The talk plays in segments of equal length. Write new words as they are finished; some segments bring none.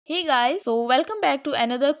Hey guys, so welcome back to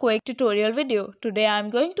another quick tutorial video. Today I'm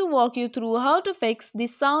going to walk you through how to fix the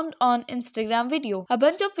sound on Instagram video. A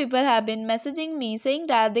bunch of people have been messaging me saying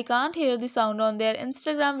that they can't hear the sound on their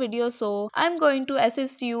Instagram video, so I'm going to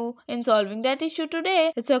assist you in solving that issue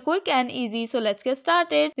today. It's a quick and easy, so let's get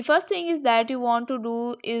started. The first thing is that you want to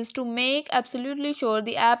do is to make absolutely sure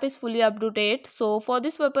the app is fully up to date. So for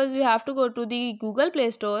this purpose you have to go to the Google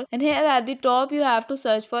Play Store, and here at the top you have to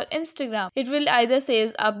search for Instagram. It will either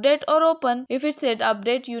say update or open. If it said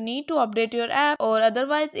update, you need to update your app, or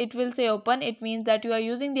otherwise it will say open. It means that you are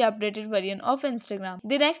using the updated version of Instagram.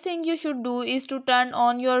 The next thing you should do is to turn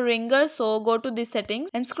on your ringer. So go to the settings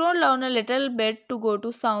and scroll down a little bit to go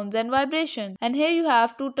to sounds and vibration, and here you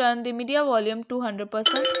have to turn the media volume to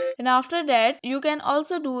 100%. And after that you can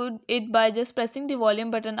also do it by just pressing the volume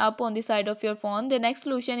button up on the side of your phone. The next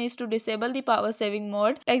solution is to disable the power saving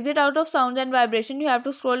mode. Exit out of sounds and vibration. You have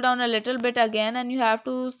to scroll down a little bit again, and you have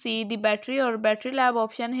to see the battery or battery lab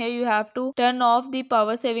option. Here you have to turn off the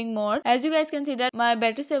power saving mode. As you guys can see that my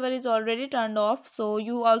battery saver is already turned off, so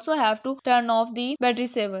you also have to turn off the battery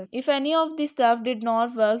saver. If any of this stuff did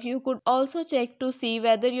not work, you could also check to see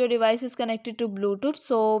whether your device is connected to Bluetooth.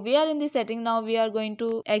 So we are in the setting now. We are going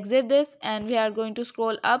to exit this and we are going to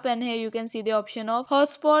scroll up, and here you can see the option of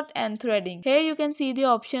hotspot and threading. Here you can see the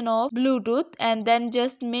option of Bluetooth, and then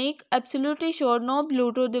just make absolutely sure no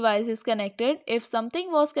Bluetooth device is connected. If something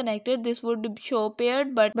was connected, this would show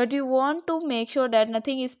paired, but you want to make sure that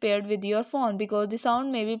nothing is paired with your phone, because the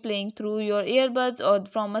sound may be playing through your earbuds or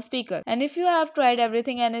from a speaker. And if you have tried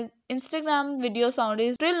everything and Instagram video sound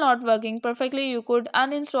is still not working perfectly, you could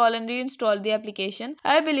uninstall and reinstall the application.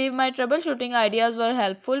 I believe my troubleshooting ideas were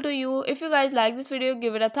helpful to you. If you guys like this video,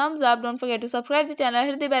 give it a thumbs up. Don't forget to subscribe the channel,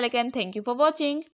 hit the bell icon. Thank you for watching.